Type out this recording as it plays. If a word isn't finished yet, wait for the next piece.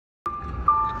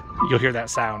You'll hear that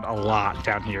sound a lot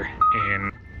down here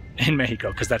in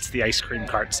Mexico, because that's the ice cream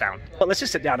cart sound. But let's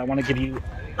just sit down. I want to give you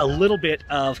a little bit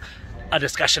of a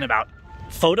discussion about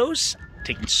photos,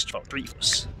 taking street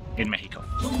photos in Mexico.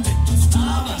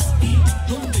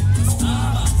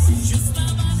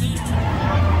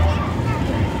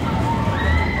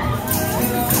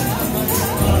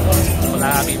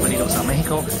 Hola, bienvenidos a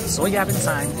México. Soy Gavin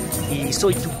Seim y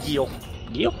soy tu guía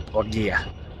o guía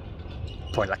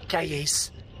por las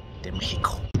calles de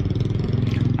Mexico.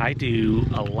 I do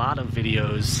a lot of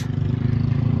videos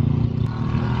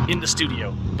in the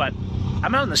studio, but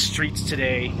I'm out on the streets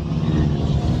today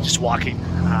just walking.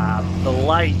 The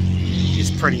light is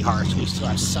pretty harsh. We still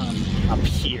have sun up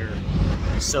here,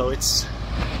 so it's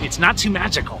not too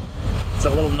magical. It's a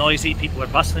little noisy. People are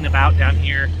bustling about down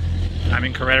here. I'm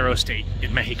in Querétaro State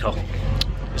in Mexico.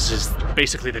 This is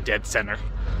basically the dead center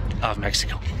of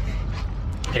Mexico.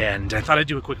 And I thought I'd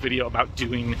do a quick video about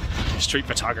doing street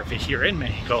photography here in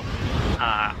Mexico.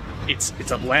 It's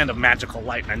a land of magical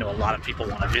light, and I know a lot of people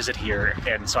want to visit here,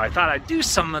 and so I thought I'd do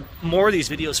some more of these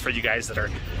videos for you guys that are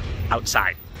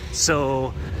outside.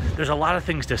 So there's a lot of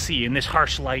things to see. In this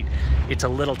harsh light, it's a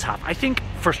little tough. I think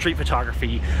for street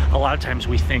photography, a lot of times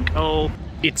we think, oh,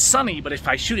 it's sunny, but if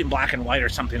I shoot in black and white or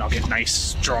something, I'll get nice,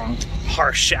 strong,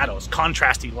 harsh shadows,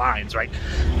 contrasty lines, right?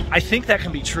 I think that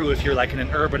can be true if you're like in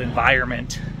an urban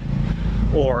environment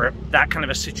or that kind of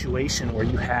a situation where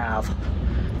you have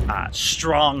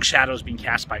strong shadows being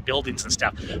cast by buildings and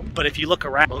stuff. But if you look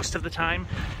around, most of the time,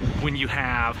 when you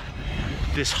have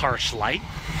this harsh light,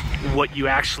 what you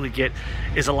actually get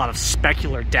is a lot of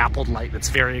specular dappled light that's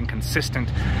very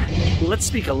inconsistent. Let's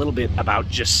speak a little bit about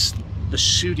just the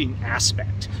shooting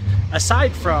aspect.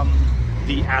 Aside from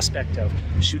the aspect of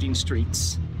shooting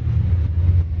streets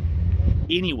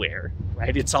anywhere,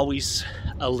 right? It's always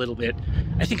a little bit,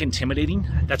 I think, intimidating.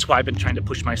 That's why I've been trying to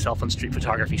push myself on street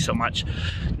photography so much.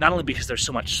 Not only because there's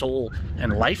so much soul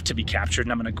and life to be captured,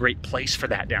 and I'm in a great place for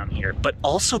that down here, but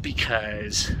also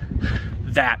because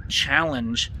that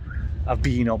challenge of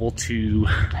being able to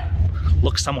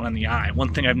look someone in the eye.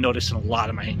 One thing I've noticed in a lot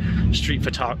of my street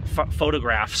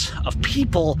photographs of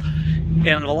people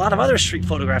and a lot of other street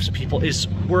photographs of people is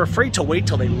we're afraid to wait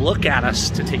till they look at us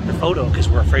to take the photo because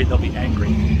we're afraid they'll be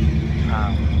angry.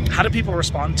 How do people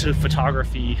respond to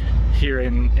photography here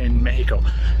in Mexico?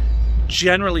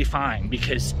 Generally fine,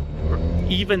 because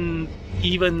even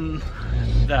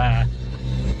the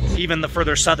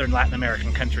further southern Latin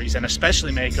American countries, and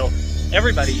especially Mexico,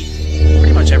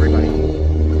 pretty much everybody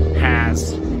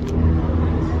has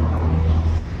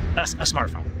a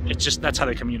smartphone. It's just, that's how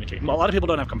they communicate. Well, a lot of people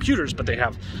don't have computers, but they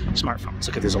have smartphones.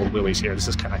 Look at these old wheelies here. This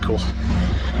is kind of cool.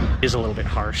 It is a little bit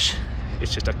harsh.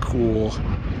 It's just a cool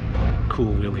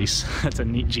wheelies. That's a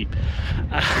neat Jeep.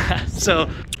 So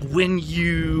when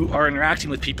you are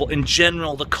interacting with people, in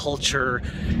general, the culture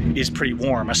is pretty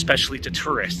warm, especially to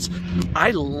tourists. I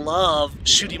love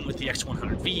shooting with the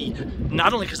X100V,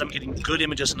 not only because I'm getting good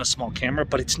images on a small camera,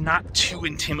 but it's not too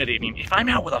intimidating. If I'm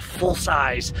out with a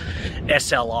full-size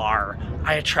SLR,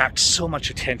 I attract so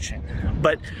much attention.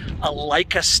 But a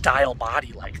Leica-style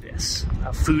body like this,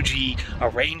 a Fuji, a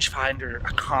rangefinder,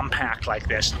 a compact like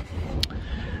this,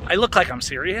 I look like I'm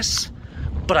serious,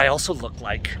 but I also look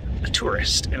like a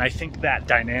tourist. And I think that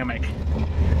dynamic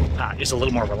is a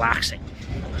little more relaxing.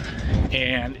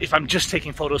 And if I'm just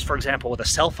taking photos, for example, with a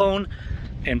cell phone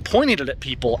and pointing it at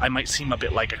people, I might seem a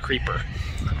bit like a creeper.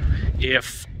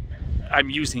 If I'm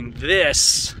using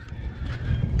this,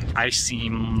 I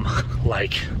seem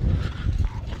like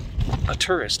a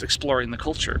tourist exploring the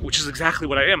culture, which is exactly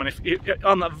what I am. And if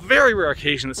on the very rare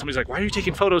occasion that somebody's like, why are you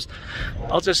taking photos?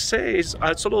 I'll just say,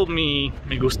 solo me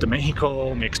gusta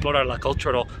Mexico, me explorar la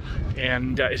cultura.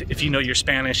 And if you know your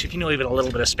Spanish, if you know even a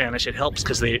little bit of Spanish, it helps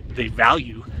because they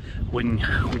value when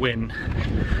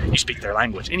you speak their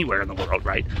language anywhere in the world,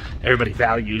 right? Everybody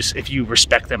values if you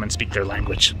respect them and speak their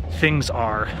language. Things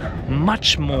are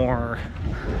much more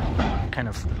kind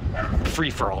of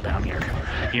free-for-all down here.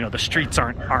 You know, the streets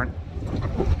aren't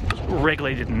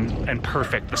regulated and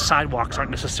perfect. The sidewalks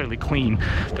aren't necessarily clean.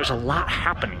 There's a lot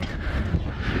happening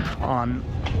on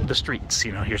the streets.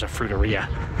 You know, here's a fruiteria.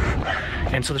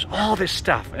 And so there's all this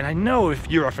stuff. And I know if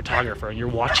you're a photographer and you're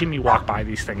watching me walk by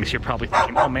these things, you're probably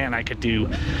thinking, oh man, I could do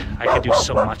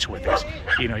so much with this.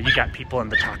 You know, you got people in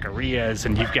the taquerias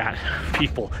and you've got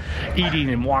people eating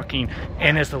and walking.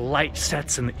 And as the light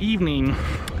sets in the evening,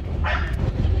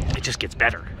 it just gets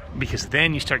better, because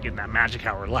then you start getting that magic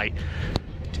hour light.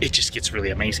 It just gets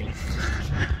really amazing.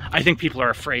 I think people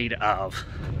are afraid of,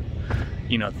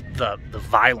 you know, the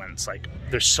violence. Like,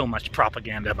 there's so much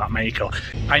propaganda about Mexico.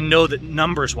 I know that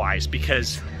numbers wise,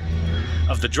 because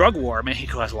of the drug war,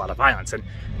 Mexico has a lot of violence. And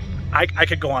I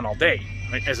could go on all day,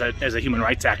 right, as a human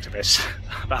rights activist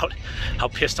about how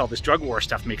pissed all this drug war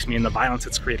stuff makes me and the violence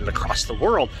it's created across the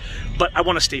world. But I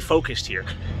want to stay focused here.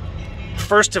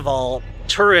 First of all,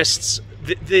 tourists,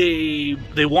 they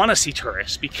want to see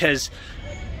tourists because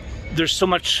there's so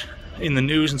much in the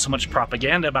news and so much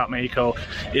propaganda about Mexico,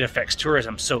 it affects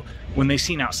tourism. So when they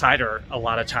see an outsider, a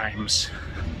lot of times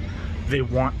they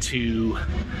want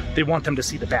them to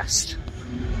see the best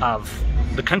of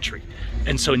the country.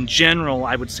 And so in general,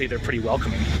 I would say they're pretty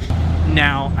welcoming.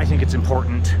 Now, I think it's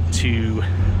important to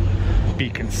be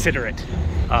considerate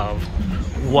of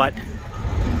what's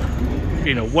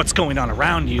going on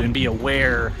around you and be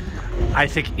aware. I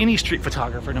think any street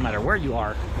photographer, no matter where you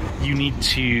are, you need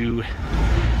to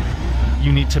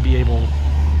be able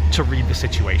to read the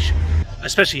situation.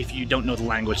 Especially if you don't know the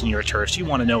language and you're a tourist, you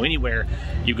want to know anywhere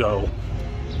you go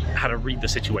how to read the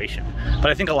situation.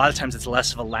 But I think a lot of times it's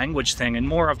less of a language thing and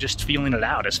more of just feeling it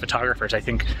out. As photographers, I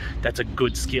think that's a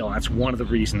good skill, and that's one of the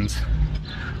reasons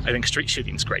I think street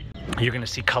shooting's great. You're going to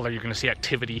see color, you're going to see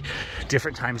activity,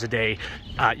 different times of day.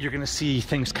 You're going to see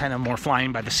things kind of more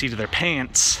flying by the seat of their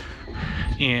pants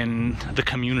in the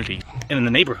community and in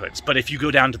the neighborhoods. But if you go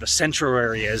down to the central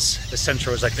areas, the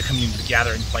central is like the community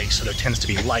gathering place, so there tends to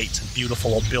be lights and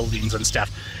beautiful old buildings and stuff,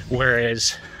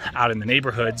 whereas out in the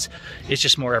neighborhoods, it's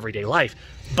just more everyday life.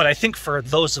 But I think for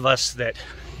those of us that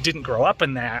didn't grow up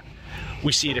in that,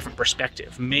 we see a different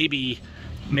perspective. Maybe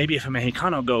if a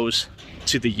Mexicano goes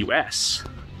to the US,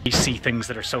 we see things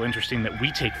that are so interesting that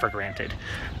we take for granted.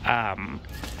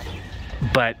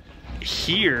 But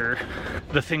here,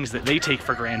 the things that they take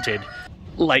for granted,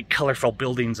 like colorful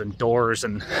buildings and doors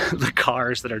and the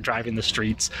cars that are driving the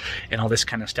streets and all this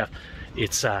kind of stuff,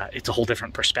 it's a whole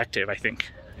different perspective, I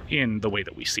think, in the way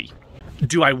that we see.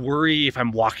 Do I worry if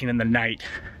I'm walking in the night?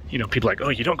 You know, people are like, oh,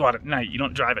 you don't go out at night, you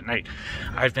don't drive at night.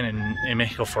 I've been in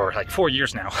Mexico for like 4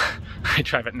 years now. I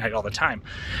drive at night all the time.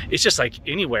 It's just like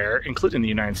anywhere, including the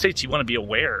United States, you want to be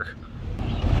aware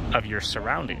of your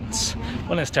surroundings.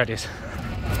 Buenas tardes.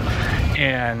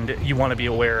 And you want to be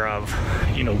aware of,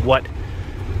 you know,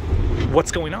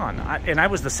 what's going on. And I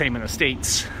was the same in the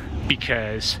States,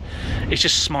 because it's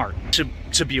just smart to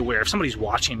be aware. If somebody's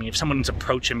watching me, if someone's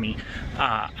approaching me,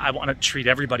 I want to treat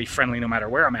everybody friendly no matter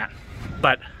where I'm at.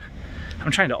 But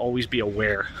I'm trying to always be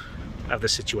aware of the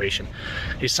situation.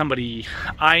 Is somebody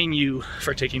eyeing you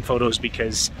for taking photos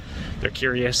because they're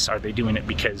curious? Are they doing it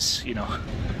because, you know,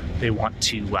 they want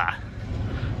to,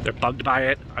 they're bugged by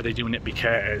it? Are they doing it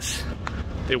because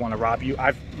they want to rob you?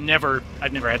 I've never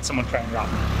had someone try and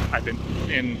rob me. I've been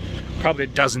in probably a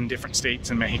dozen different states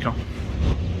in Mexico,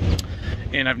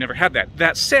 and I've never had that.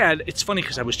 That said, it's funny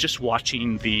because I was just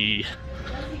watching the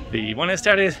Buenas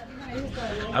tardes.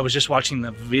 I was just watching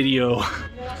the video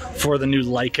for the new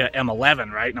Leica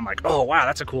M11, right? And I'm like, oh wow,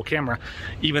 that's a cool camera.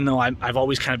 Even though I've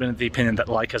always kind of been of the opinion that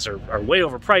Leicas are way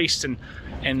overpriced,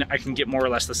 and I can get more or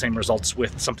less the same results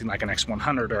with something like an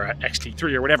X100 or an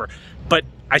XT3 or whatever. But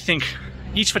I think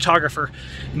each photographer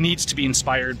needs to be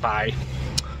inspired by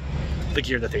the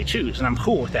gear that they choose, and I'm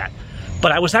cool with that.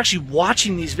 But I was actually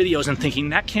watching these videos and thinking,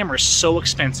 that camera is so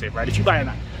expensive, right? If you buy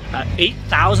an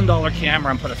 $8,000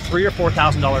 camera and put a $3,000 or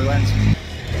 $4,000 lens,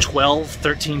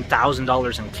 $12,000,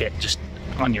 $13,000 in kit just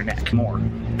on your neck, more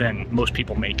than most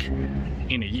people make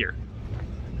in a year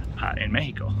in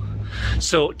Mexico.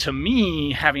 So to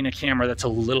me, having a camera that's a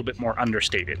little bit more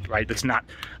understated, right? That's not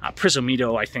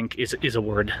presumido, I think is a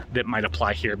word that might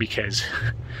apply here, because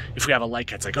if we have a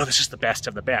Leica, it's like, oh, this is the best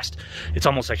of the best. It's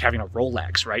almost like having a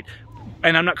Rolex, right?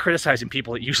 And I'm not criticizing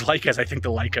people that use Leicas. I think the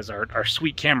Leicas are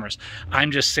sweet cameras. I'm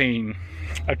just saying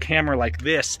a camera like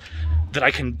this that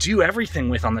I can do everything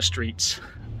with on the streets,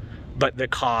 but that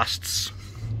costs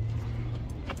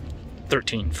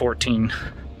 $1,300,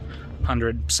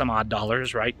 $1,400 some odd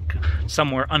dollars, right?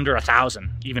 Somewhere under $1,000,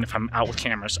 even if I'm out with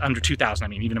cameras, under $2,000, I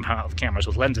mean, even if I'm out with cameras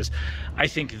with lenses. I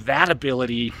think that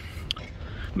ability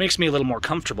makes me a little more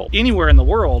comfortable. Anywhere in the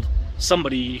world,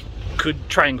 somebody could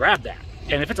try and grab that.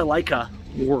 And if it's a Leica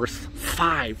worth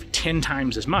 5-10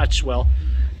 times as much, well,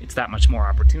 it's that much more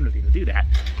opportunity to do that.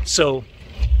 So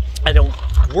I don't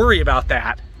worry about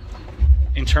that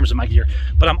in terms of my gear,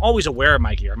 but I'm always aware of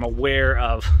my gear. I'm aware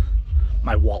of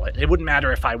my wallet. It wouldn't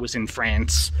matter if I was in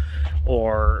France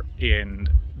or in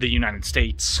the United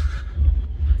States,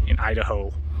 in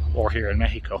Idaho, or here in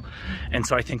Mexico. And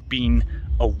so I think being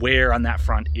aware on that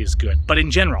front is good. But in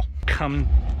general, come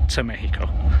to Mexico.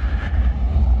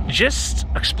 Just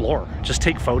explore, just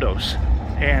take photos.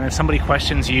 And if somebody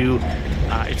questions you,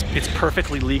 it's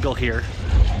perfectly legal here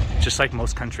just like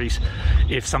most countries.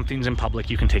 If something's in public,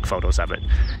 you can take photos of it.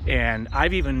 And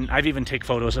I've even take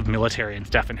photos of military and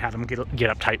stuff and have them get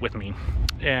uptight with me.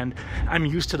 And I'm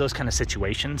used to those kind of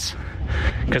situations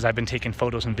because I've been taking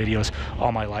photos and videos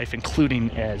all my life,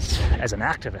 including as an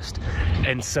activist.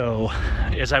 And so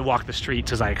as I walk the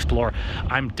streets, as I explore,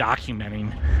 I'm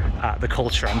documenting the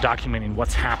culture. I'm documenting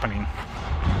what's happening.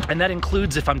 And that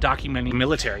includes if I'm documenting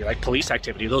military, like police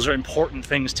activity. Those are important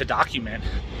things to document,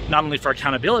 not only for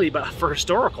accountability, but for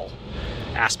historical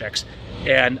aspects.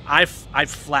 And I've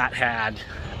flat had,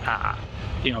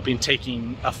 been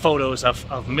taking photos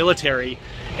of military,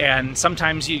 and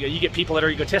sometimes you get people that are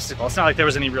egotistical. It's not like there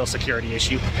was any real security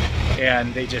issue,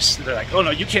 and they're like, oh no,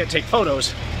 you can't take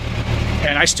photos.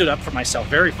 And I stood up for myself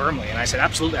very firmly, and I said,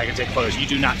 absolutely, I can take photos. You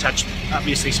do not touch me.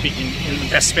 Obviously speaking in the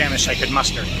best Spanish I could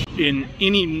muster. In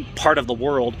any part of the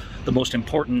world, the most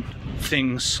important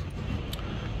things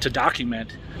to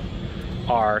document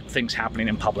are things happening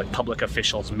in public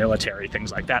officials, military,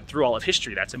 things like that. Through all of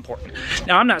history, that's important.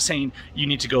 Now, I'm not saying you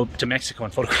need to go to Mexico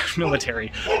and photograph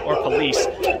military or police,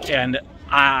 and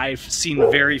I've seen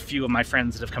very few of my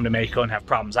friends that have come to Mexico and have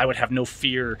problems. I would have no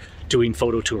fear doing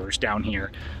photo tours down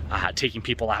here, taking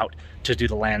people out to do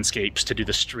the landscapes, to do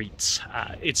the streets.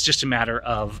 It's just a matter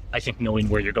of, I think, knowing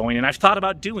where you're going. And I've thought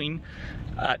about doing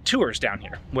tours down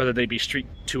here, whether they be street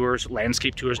tours,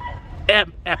 landscape tours,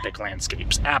 epic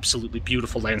landscapes, absolutely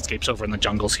beautiful landscapes over in the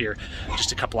jungles here,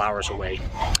 just a couple hours away.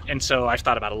 And so I've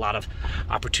thought about a lot of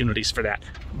opportunities for that.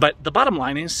 But the bottom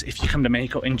line is, if you come to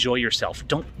Mexico, enjoy yourself.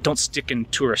 Don't stick in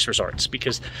tourist resorts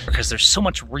because there's so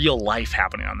much real life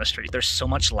happening on the street. There's so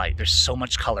much light, there's so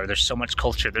much color, there's so much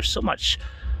culture, there's so much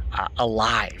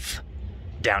alive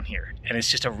down here. And it's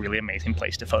just a really amazing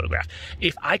place to photograph.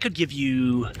 If I could give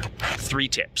you 3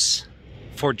 tips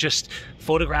for just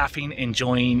photographing,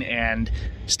 enjoying, and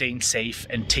staying safe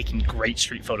and taking great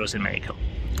street photos in Mexico,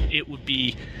 it would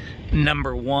be,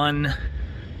 number 1,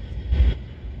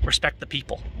 respect the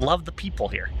people. Love the people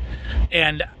here.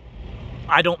 And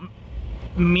I don't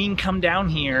mean come down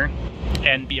here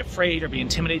and be afraid or be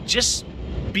intimidated. Just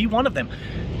be one of them.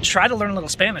 Try to learn a little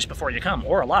Spanish before you come,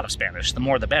 or a lot of Spanish. The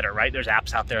more the better, right? There's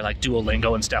apps out there like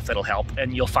Duolingo and stuff that'll help,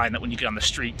 and you'll find that when you get on the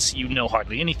streets, you know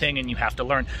hardly anything and you have to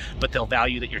learn, but they'll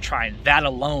value that you're trying. That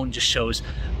alone just shows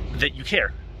that you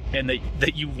care and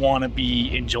that you want to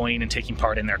be enjoying and taking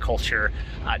part in their culture.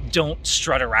 Don't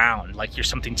strut around like you're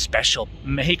something special.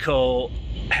 Mexico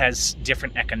has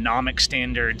different economic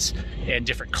standards and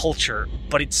different culture,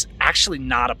 but it's actually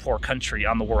not a poor country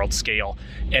on the world scale.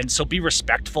 And so be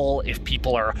respectful if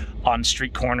people are on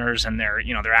street corners and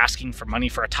they're asking for money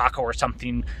for a taco or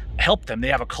something. Help them. They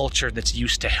have a culture that's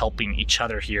used to helping each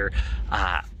other here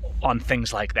on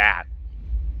things like that.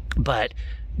 But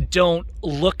don't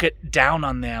look down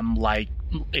on them like,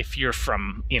 if you're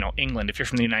from England, if you're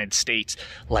from the United States,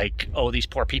 like, oh, these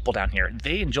poor people down here.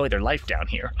 They enjoy their life down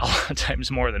here a lot of times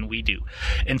more than we do.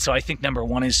 And so I think number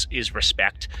 1 is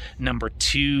respect. Number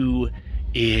 2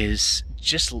 is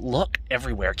just look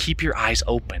everywhere. Keep your eyes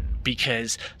open,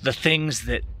 because the things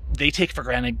that they take for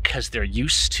granted because they're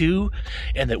used to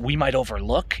and that we might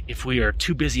overlook, if we are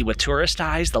too busy with tourist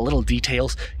eyes, the little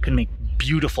details can make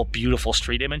beautiful, beautiful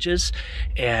street images.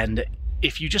 And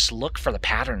if you just look for the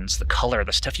patterns, the color,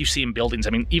 the stuff you see in buildings, I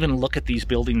mean, even look at these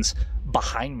buildings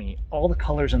behind me, all the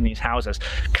colors in these houses,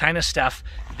 kind of stuff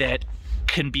that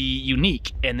can be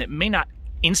unique and that may not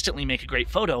instantly make a great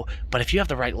photo, but if you have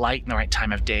the right light and the right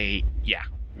time of day, yeah,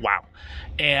 wow.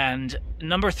 And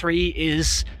number 3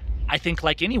 is, I think,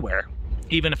 like anywhere,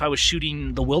 even if I was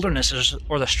shooting the wilderness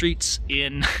or the streets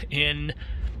in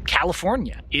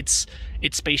California, it's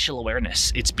spatial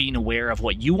awareness. It's being aware of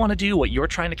what you want to do, what you're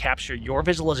trying to capture, your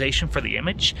visualization for the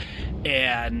image,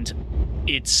 and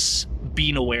it's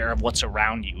being aware of what's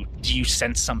around you. Do you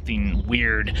sense something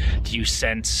weird? Do you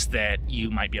sense that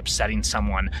you might be upsetting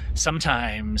someone?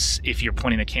 Sometimes if you're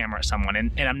pointing a camera at someone,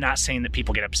 and I'm not saying that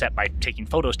people get upset by taking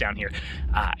photos down here,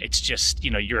 it's just,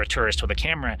 you're a tourist with a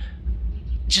camera,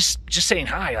 just saying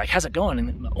hi, like, how's it going?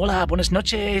 And hola, buenas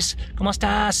noches, ¿cómo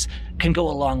estás? Can go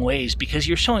a long ways, because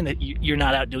you're showing that you're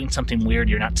not out doing something weird.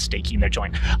 You're not staking their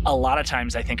joint. A lot of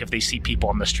times I think if they see people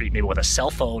on the street, maybe with a cell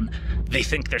phone, they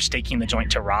think they're staking the joint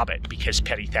to rob it, because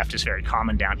petty theft is very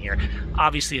common down here.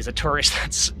 Obviously, as a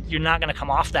tourist, you're not going to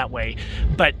come off that way,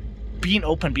 but being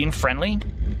open, being friendly,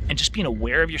 and just being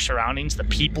aware of your surroundings, the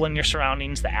people in your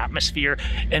surroundings, the atmosphere,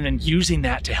 and then using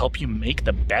that to help you make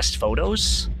the best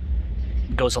photos,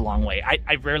 goes a long way.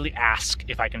 I rarely ask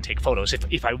if I can take photos. If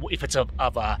it's of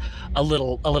a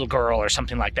little girl or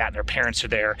something like that, and their parents are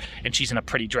there, and she's in a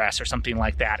pretty dress or something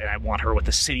like that, and I want her with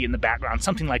the city in the background,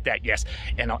 something like that, yes.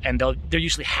 And they're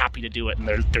usually happy to do it, and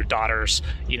their daughters,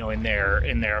 you know, in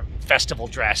their festival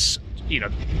dress, you know,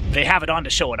 they have it on to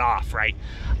show it off, right?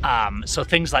 So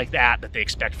things like that they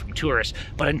expect from tourists.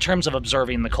 But in terms of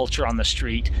observing the culture on the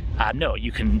street, no,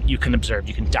 you can observe,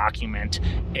 you can document.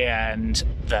 And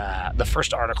the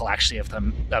first article actually of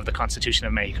the Constitution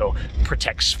of Mexico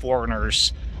protects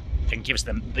foreigners and gives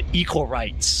them the equal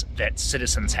rights that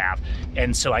citizens have.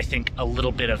 And so I think a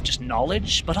little bit of just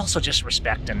knowledge, but also just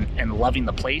respect and loving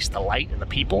the place, the light, and the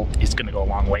people is going to go a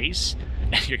long ways.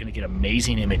 And you're going to get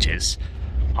amazing images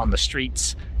on the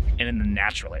streets and in the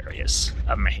natural areas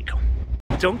of Mexico.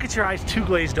 Don't get your eyes too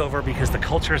glazed over because the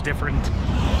culture is different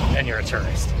and you're a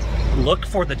tourist. Look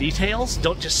for the details.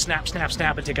 Don't just snap, snap,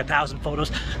 snap and take 1,000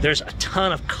 photos. There's a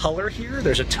ton of color here.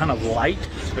 There's a ton of light.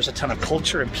 There's a ton of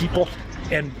culture and people.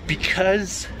 And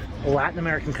because Latin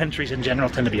American countries in general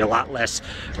tend to be a lot less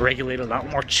regulated, a lot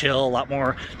more chill, a lot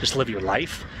more just live your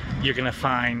life, you're gonna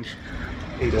find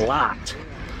a lot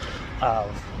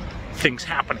of things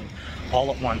happening all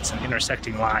at once and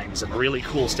intersecting lines and really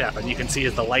cool stuff. And you can see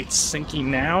as the light's sinking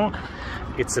now,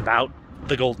 it's about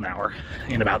the golden hour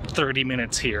in about 30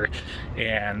 minutes here.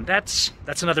 And that's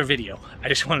another video. I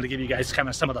just wanted to give you guys kind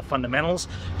of some of the fundamentals,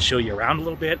 show you around a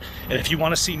little bit. And if you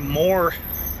want to see more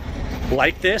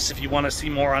like this, if you want to see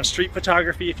more on street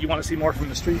photography, if you want to see more from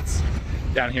the streets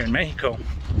down here in Mexico,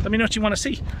 let me know what you want to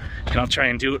see. And I'll try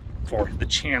and do it for the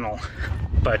channel.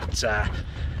 But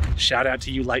shout out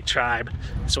to you, Light Tribe.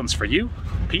 This one's for you.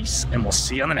 Peace, and we'll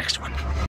see you on the next one.